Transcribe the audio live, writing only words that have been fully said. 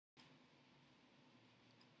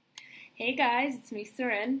Hey guys, it's me,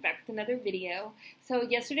 Seren, back with another video. So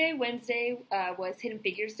yesterday, Wednesday, was Hidden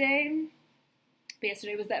Figures Day. But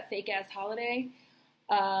yesterday was that fake-ass holiday.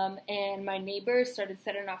 And my neighbors started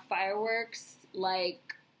setting off fireworks,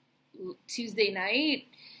 like, Tuesday night.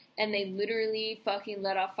 And they literally fucking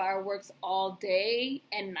let off fireworks all day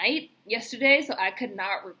and night yesterday. So I could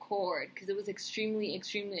not record because it was extremely,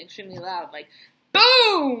 extremely, extremely loud. Like,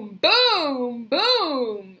 boom, boom,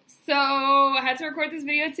 boom. So I had to record this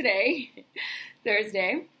video today,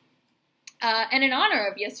 Thursday. And in honor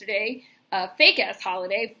of yesterday, fake-ass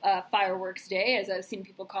holiday, Fireworks Day, as I've seen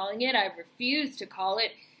people calling it, I refuse to call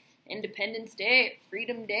it Independence Day,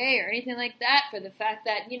 Freedom Day, or anything like that, for the fact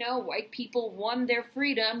that, white people won their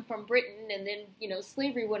freedom from Britain, and then,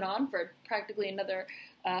 slavery went on for practically another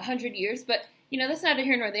 100 years. But, that's neither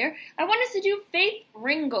here nor there. I wanted to do Faith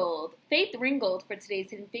Ringgold. Faith Ringgold for today's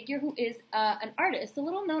hidden figure, who is an artist, a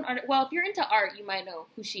little-known artist. Well, if you're into art, you might know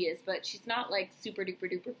who she is, but she's not, like,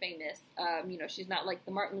 super-duper-duper famous. She's not, like,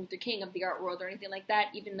 the Martin Luther King of the art world or anything like that,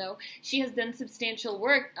 even though she has done substantial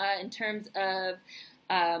work in terms of,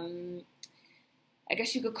 I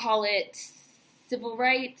guess you could call it civil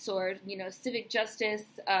rights or, civic justice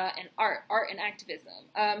and art and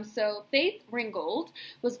activism. So Faith Ringgold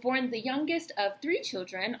was born the youngest of 3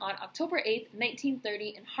 children on October 8th,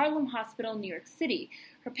 1930 in Harlem Hospital, New York City.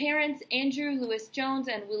 Her parents, Andrew Lewis Jones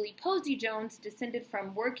and Willie Posey Jones, descended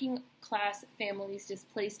from working-class families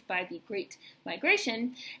displaced by the Great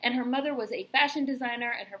Migration, and her mother was a fashion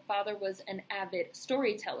designer and her father was an avid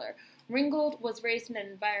storyteller. Ringgold was raised in an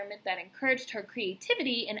environment that encouraged her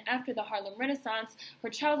creativity, and after the Harlem Renaissance, her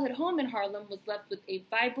childhood home in Harlem was left with a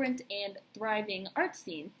vibrant and thriving art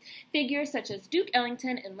scene. Figures such as Duke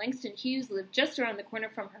Ellington and Langston Hughes lived just around the corner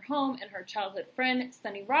from her home, and her childhood friend,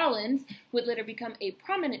 Sonny Rollins, who would later become a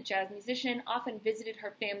prominent jazz musician, often visited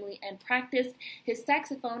her family and practiced his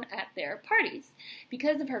saxophone at their parties.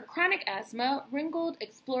 Because of her chronic asthma, Ringgold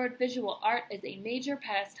explored visual art as a major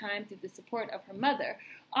pastime through the support of her mother,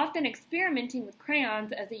 often experimenting with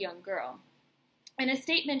crayons as a young girl. In a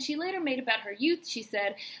statement she later made about her youth, she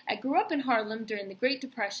said, "I grew up in Harlem during the Great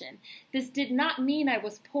Depression. This did not mean I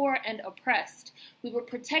was poor and oppressed. We were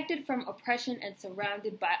protected from oppression and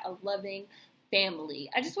surrounded by a loving family."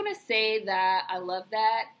 I just want to say that I love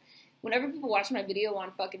that. Whenever people watch my video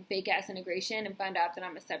on fucking fake-ass integration and find out that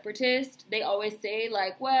I'm a separatist, they always say,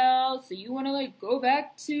 like, well, so you want to, like, go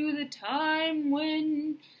back to the time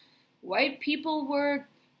when white people were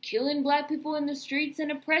killing black people in the streets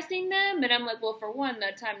and oppressing them? And I'm like, well, for one,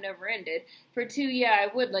 that time never ended. For two, yeah, I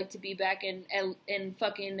would like to be back in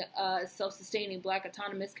fucking self-sustaining black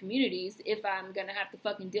autonomous communities if I'm gonna have to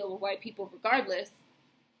fucking deal with white people regardless.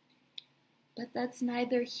 But that's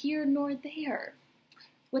neither here nor there.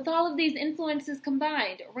 With all of these influences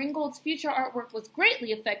combined, Ringgold's future artwork was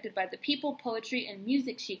greatly affected by the people, poetry, and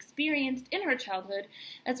music she experienced in her childhood,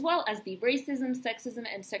 as well as the racism, sexism,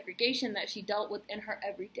 and segregation that she dealt with in her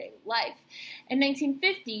everyday life. In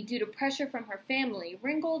 1950, due to pressure from her family,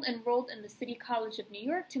 Ringgold enrolled in the City College of New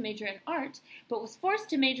York to major in art, but was forced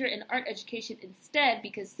to major in art education instead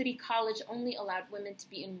because City College only allowed women to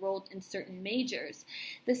be enrolled in certain majors.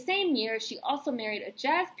 The same year, she also married a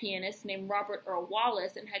jazz pianist named Robert Earl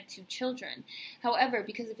Wallace and had 2 children. However,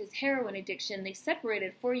 because of his heroin addiction, they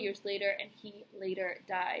separated 4 years later, and he later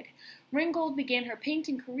died. Ringgold began her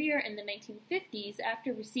painting career in the 1950s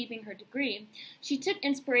after receiving her degree. She took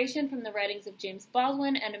inspiration from the writings of James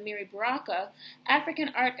Baldwin and Amiri Baraka, African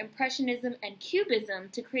art, Impressionism, and Cubism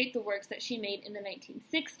to create the works that she made in the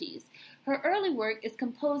 1960s. Her early work is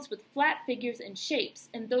composed with flat figures and shapes,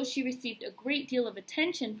 and though she received a great deal of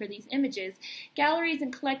attention for these images, galleries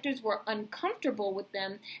and collectors were uncomfortable with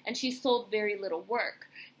them, and she sold very little work.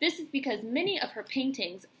 This is because many of her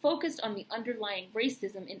paintings focused on the underlying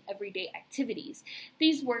racism in everyday activities.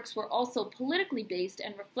 These works were also politically based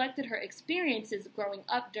and reflected her experiences growing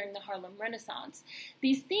up during the Harlem Renaissance.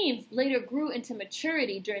 These themes later grew into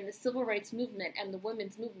maturity during the civil rights movement and the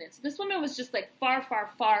women's movement. So this woman was just like far,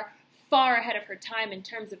 far, far, far ahead of her time in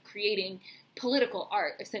terms of creating political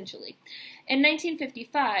art, essentially. In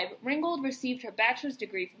 1955, Ringgold received her bachelor's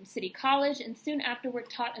degree from City College and soon afterward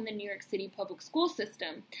taught in the New York City public school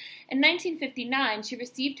system. In 1959, she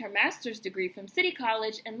received her master's degree from City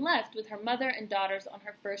College and left with her mother and daughters on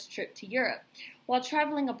her first trip to Europe. While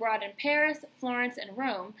traveling abroad in Paris, Florence, and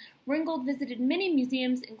Rome, Ringgold visited many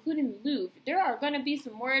museums, including the Louvre. There are going to be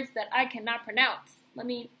some words that I cannot pronounce. Let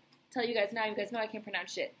me tell you guys now. You guys know I can't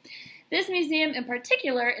pronounce shit. This museum in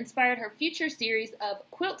particular inspired her future series of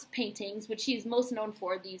quilt paintings, which she is most known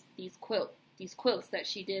for, these quilts that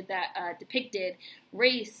she did that depicted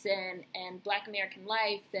race and Black American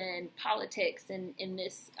life and politics in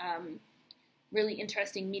this really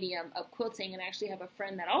interesting medium of quilting, and I actually have a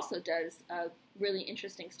friend that also does really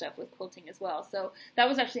interesting stuff with quilting as well. So that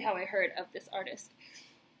was actually how I heard of this artist.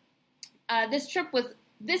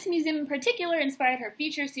 This museum in particular inspired her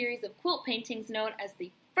feature series of quilt paintings known as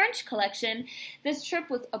the French Collection. This trip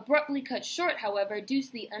was abruptly cut short, however, due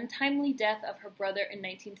to the untimely death of her brother in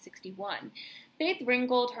 1961. Faith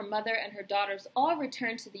Ringgold, her mother, and her daughters all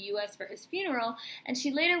returned to the U.S. for his funeral, and she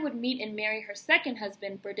later would meet and marry her second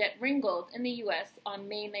husband, Burdette Ringgold, in the U.S. on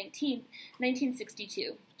May 19,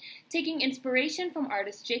 1962. Taking inspiration from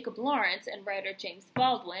artist Jacob Lawrence and writer James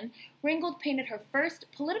Baldwin, Ringgold painted her first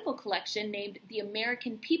political collection named the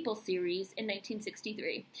American People series in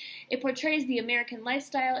 1963. It portrays the American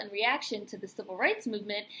lifestyle and reaction to the civil rights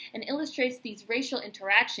movement and illustrates these racial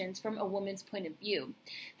interactions from a woman's point of view.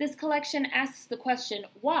 This collection asks the question,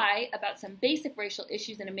 why, about some basic racial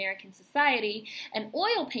issues in American society, and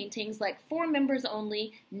oil paintings like For Members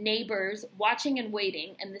Only, Neighbors, Watching and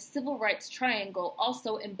Waiting, and the Civil Rights Triangle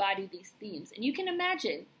also embody these themes. And you can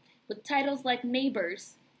imagine, with titles like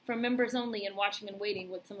Neighbors, For Members Only, and Watching and Waiting,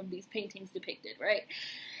 what some of these paintings depicted, right?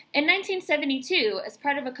 In 1972, as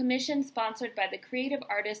part of a commission sponsored by the Creative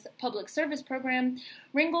Artists Public Service Program,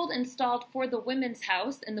 Ringgold installed For the Women's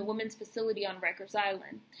House in the women's facility on Rikers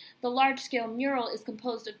Island. The large-scale mural is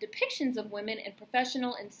composed of depictions of women in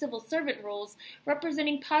professional and civil servant roles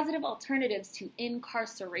representing positive alternatives to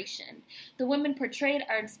incarceration. The women portrayed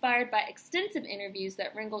are inspired by extensive interviews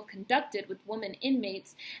that Ringgold conducted with women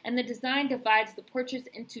inmates, and the design divides the portraits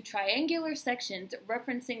into triangular sections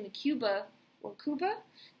referencing the Cuba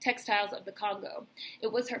textiles of the Congo.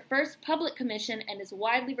 It was her first public commission and is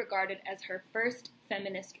widely regarded as her first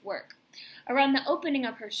feminist work. Around the opening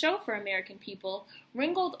of her show for American People,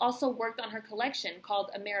 Ringgold also worked on her collection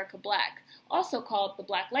called America Black, also called the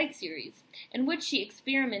Black Light series, in which she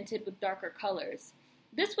experimented with darker colors.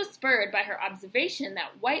 This was spurred by her observation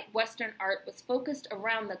that white Western art was focused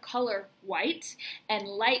around the color white and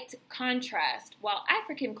light contrast, while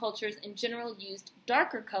African cultures in general used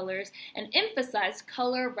darker colors and emphasized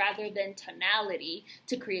color rather than tonality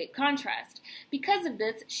to create contrast. Because of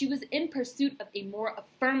this, she was in pursuit of a more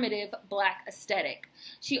affirmative black aesthetic.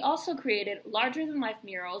 She also created larger-than-life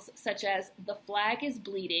murals such as The Flag is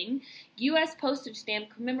Bleeding, U.S. postage stamp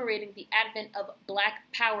commemorating the advent of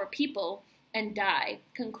Black Power People, and Die,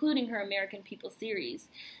 concluding her American People series.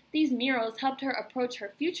 These murals helped her approach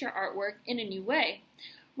her future artwork in a new way.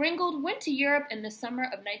 Ringgold went to Europe in the summer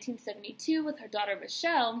of 1972 with her daughter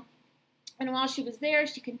Michelle, and while she was there,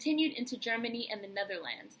 she continued into Germany and the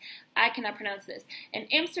Netherlands. I cannot pronounce this. In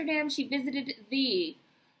Amsterdam, she visited the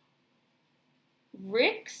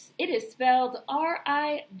Rijks, it is spelled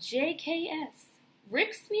R-I-J-K-S,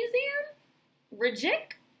 Rijks Museum?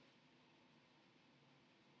 Rijik?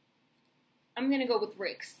 I'm going to go with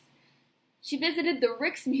Rijks. She visited the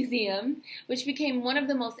Rijks Museum, which became one of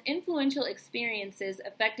the most influential experiences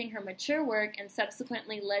affecting her mature work and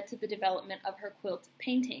subsequently led to the development of her quilt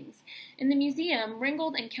paintings. In the museum,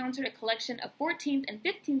 Ringgold encountered a collection of 14th and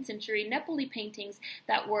 15th century Nepali paintings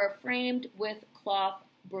that were framed with cloth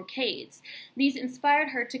brocades. These inspired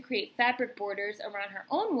her to create fabric borders around her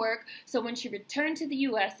own work, so when she returned to the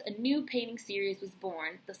U.S., a new painting series was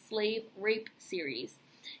born, the Slave Rape series.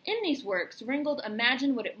 In these works, Ringgold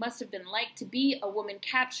imagined what it must have been like to be a woman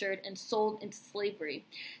captured and sold into slavery.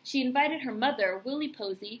 She invited her mother, Willie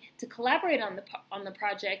Posey, to collaborate on the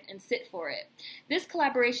project and sit for it. This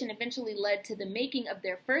collaboration eventually led to the making of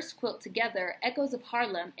their first quilt together, Echoes of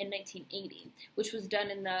Harlem, in 1980, which was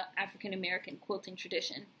done in the African American quilting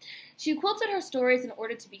tradition. She quilted her stories in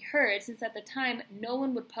order to be heard, since at the time no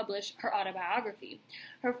one would publish her autobiography.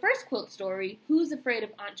 Her first quilt story, Who's Afraid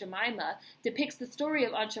of Aunt Jemima, depicts the story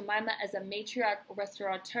of Aunt Jemima as a matriarch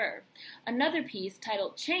restaurateur. Another piece,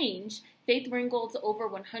 titled Change, Faith Ringgold's over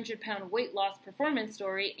 100-pound weight loss performance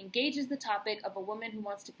story, engages the topic of a woman who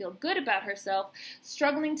wants to feel good about herself,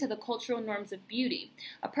 struggling to the cultural norms of beauty,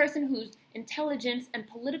 a person whose intelligence and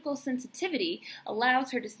political sensitivity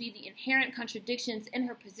allows her to see the inherent contradictions in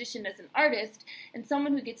her position as an artist, and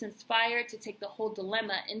someone who gets inspired to take the whole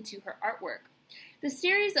dilemma into her artwork. The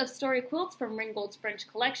series of story quilts from Ringgold's French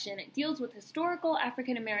collection deals with historical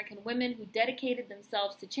African-American women who dedicated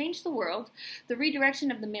themselves to change the world, the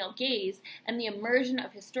redirection of the male gaze, and the immersion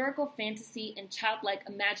of historical fantasy and childlike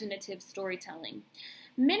imaginative storytelling.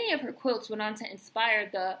 Many of her quilts went on to inspire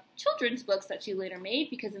the children's books that she later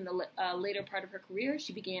made, because in the later part of her career,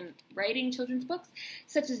 she began writing children's books,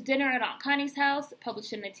 such as Dinner at Aunt Connie's House,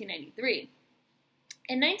 published in 1993.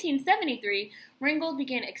 In 1973, Ringgold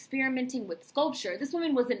began experimenting with sculpture. This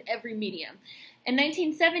woman was in every medium. In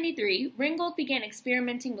 1973, Ringgold began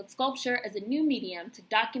experimenting with sculpture as a new medium to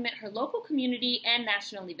document her local community and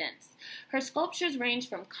national events. Her sculptures range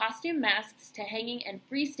from costume masks to hanging and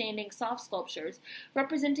freestanding soft sculptures,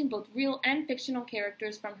 representing both real and fictional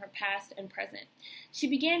characters from her past and present. She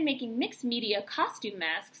began making mixed media costume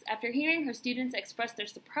masks after hearing her students express their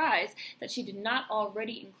surprise that she did not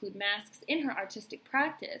already include masks in her artistic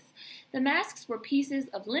practice. The masks were pieces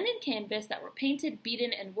of linen canvas that were painted,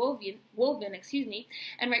 beaten, and woven,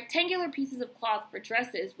 and rectangular pieces of cloth for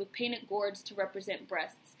dresses with painted gourds to represent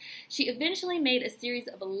breasts. She eventually made a series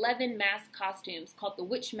of 11 mask costumes called the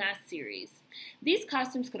Witch Mask series. These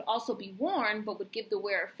costumes could also be worn, but would give the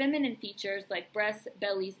wearer feminine features like breasts,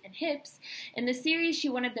 bellies, and hips. In the series, she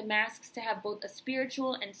wanted the masks to have both a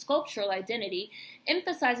spiritual and sculptural identity,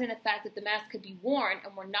 emphasizing the fact that the masks could be worn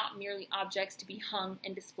and were not merely objects to be hung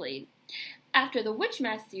and displayed. After the Witch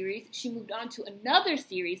Mask series, she moved on to another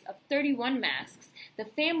series of 31 masks, the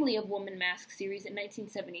Family of Woman Mask series in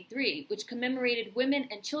 1973, which commemorated women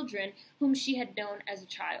and children whom she had known as a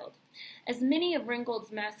child. As many of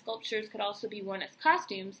Ringgold's mask sculptures could also be worn as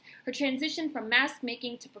costumes, her transition from mask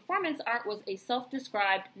making to performance art was a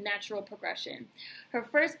self-described natural progression. Her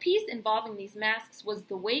first piece involving these masks was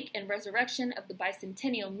The Wake and Resurrection of the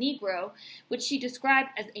Bicentennial Negro, which she described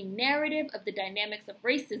as a narrative of the dynamics of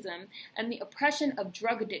racism and the oppression of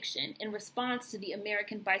drug addiction in response to the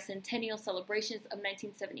American bicentennial celebrations of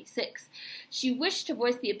 1976. She wished to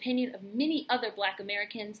voice the opinion of many other Black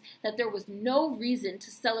Americans that there was no reason to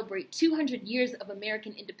celebrate 200 years of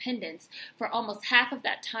American independence, for almost half of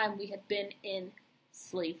that time we had been in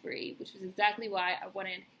slavery, which was exactly why I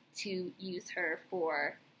wanted to use her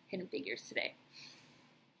for Hidden Figures today.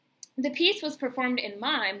 The piece was performed in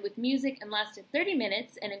mime with music and lasted 30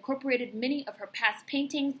 minutes and incorporated many of her past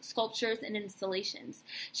paintings, sculptures, and installations.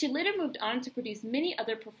 She later moved on to produce many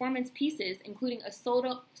other performance pieces, including a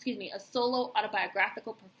solo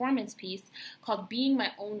autobiographical performance piece called Being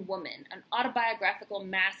My Own Woman, an autobiographical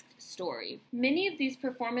masked story. Many of these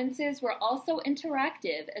performances were also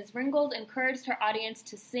interactive, as Ringgold encouraged her audience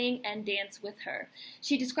to sing and dance with her.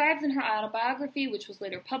 She describes in her autobiography, which was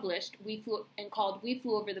later published, called We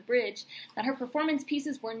Flew Over the Bridge, that her performance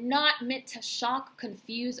pieces were not meant to shock,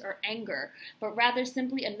 confuse, or anger, but rather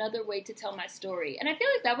simply another way to tell my story. And I feel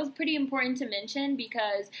like that was pretty important to mention,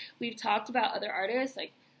 because we've talked about other artists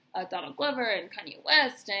like Donald Glover and Kanye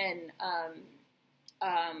West and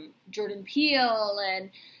Jordan Peele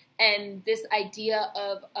and this idea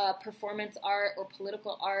of performance art or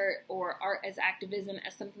political art or art as activism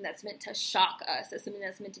as something that's meant to shock us, as something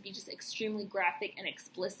that's meant to be just extremely graphic and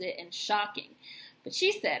explicit and shocking. But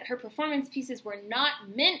she said her performance pieces were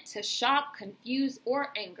not meant to shock, confuse,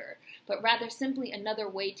 or anger, but rather simply another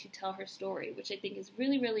way to tell her story, which I think is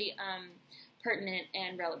really, really pertinent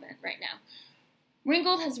and relevant right now.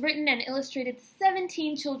 Ringgold has written and illustrated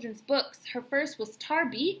 17 children's books. Her first was Tar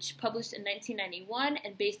Beach, published in 1991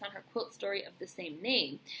 and based on her quilt story of the same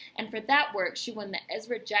name. And for that work, she won the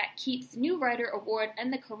Ezra Jack Keats New Writer Award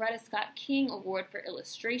and the Coretta Scott King Award for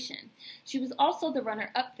illustration. She was also the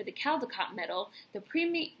runner-up for the Caldecott Medal, the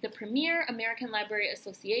premier American Library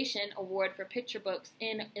Association Award for picture books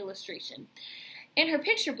in illustration. In her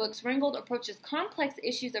picture books, Ringgold approaches complex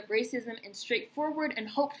issues of racism in straightforward and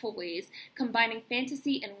hopeful ways, combining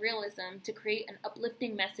fantasy and realism to create an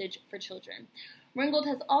uplifting message for children. Ringgold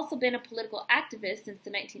has also been a political activist since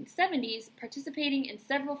the 1970s, participating in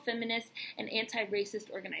several feminist and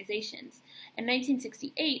anti-racist organizations. In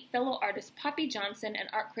 1968, fellow artist Poppy Johnson and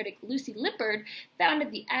art critic Lucy Lippard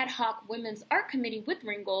founded the ad hoc Women's Art Committee with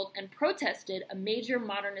Ringgold and protested a major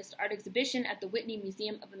modernist art exhibition at the Whitney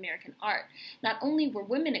Museum of American Art. Not only were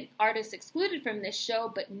women artists excluded from this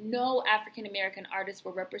show, but no African American artists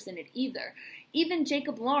were represented either. Even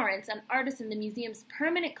Jacob Lawrence, an artist in the museum's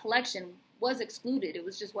permanent collection, was excluded. It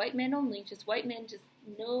was just white men only, just white men, just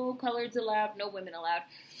no coloreds allowed, no women allowed.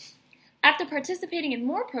 After participating in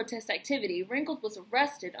more protest activity, Ringgold was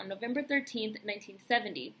arrested on November 13,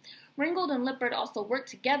 1970. Ringgold and Lippard also worked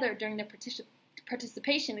together during their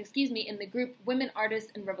participation in the group Women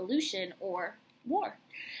Artists and Revolution, or WAR.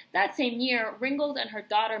 That same year, Ringgold and her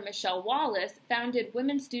daughter Michelle Wallace founded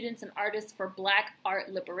Women Students and Artists for Black Art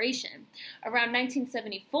Liberation. Around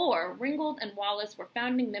 1974, Ringgold and Wallace were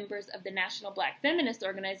founding members of the National Black Feminist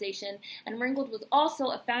Organization, and Ringgold was also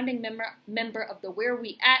a founding member of the Where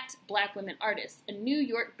We At Black Women Artists, a New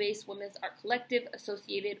York-based women's art collective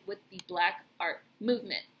associated with the Black Art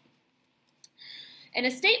Movement. In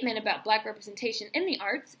a statement about Black representation in the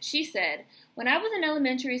arts, she said, "When I was in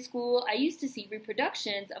elementary school, I used to see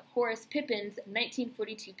reproductions of Horace Pippin's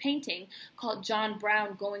 1942 painting called John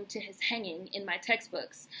Brown Going to His Hanging in my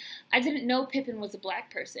textbooks. I didn't know Pippin was a Black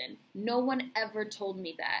person. No one ever told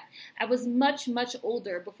me that. I was much, much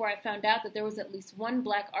older before I found out that there was at least one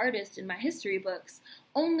Black artist in my history books.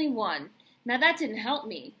 Only one. Now that didn't help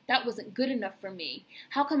me. That wasn't good enough for me.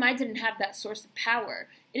 How come I didn't have that source of power?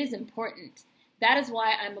 It is important. That is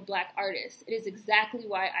why I'm a Black artist. It is exactly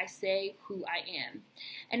why I say who I am."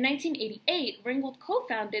 In 1988, Ringgold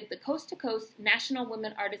co-founded the Coast to Coast National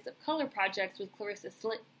Women Artists of Color Projects with Clarissa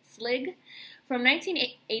Sligg. From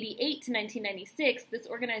 1988 to 1996, this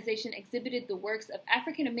organization exhibited the works of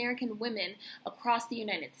African American women across the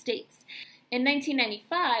United States. In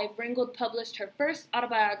 1995, Ringgold published her first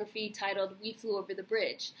autobiography titled We Flew Over the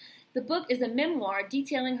Bridge. The book is a memoir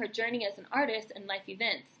detailing her journey as an artist and life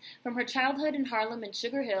events, from her childhood in Harlem and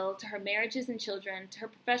Sugar Hill to her marriages and children to her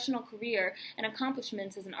professional career and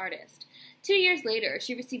accomplishments as an artist. 2 years later,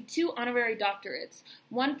 she received 2 honorary doctorates,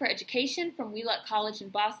 one for education from Wheelock College in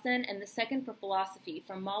Boston and the second for philosophy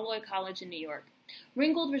from Molloy College in New York.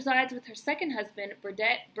 Ringgold resides with her second husband,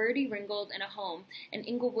 Birdie Ringgold, in a home in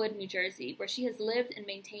Englewood, New Jersey, where she has lived and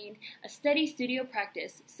maintained a steady studio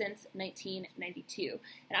practice since 1992.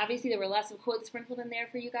 And obviously there were lots of quotes sprinkled in there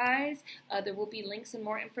for you guys. There will be links and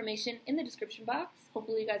more information in the description box.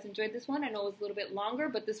 Hopefully you guys enjoyed this one. I know it was a little bit longer,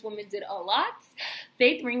 but this woman did a lot.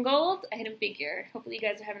 Faith Ringgold, a hidden figure. Hopefully you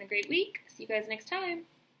guys are having a great week. See you guys next time.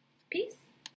 Peace.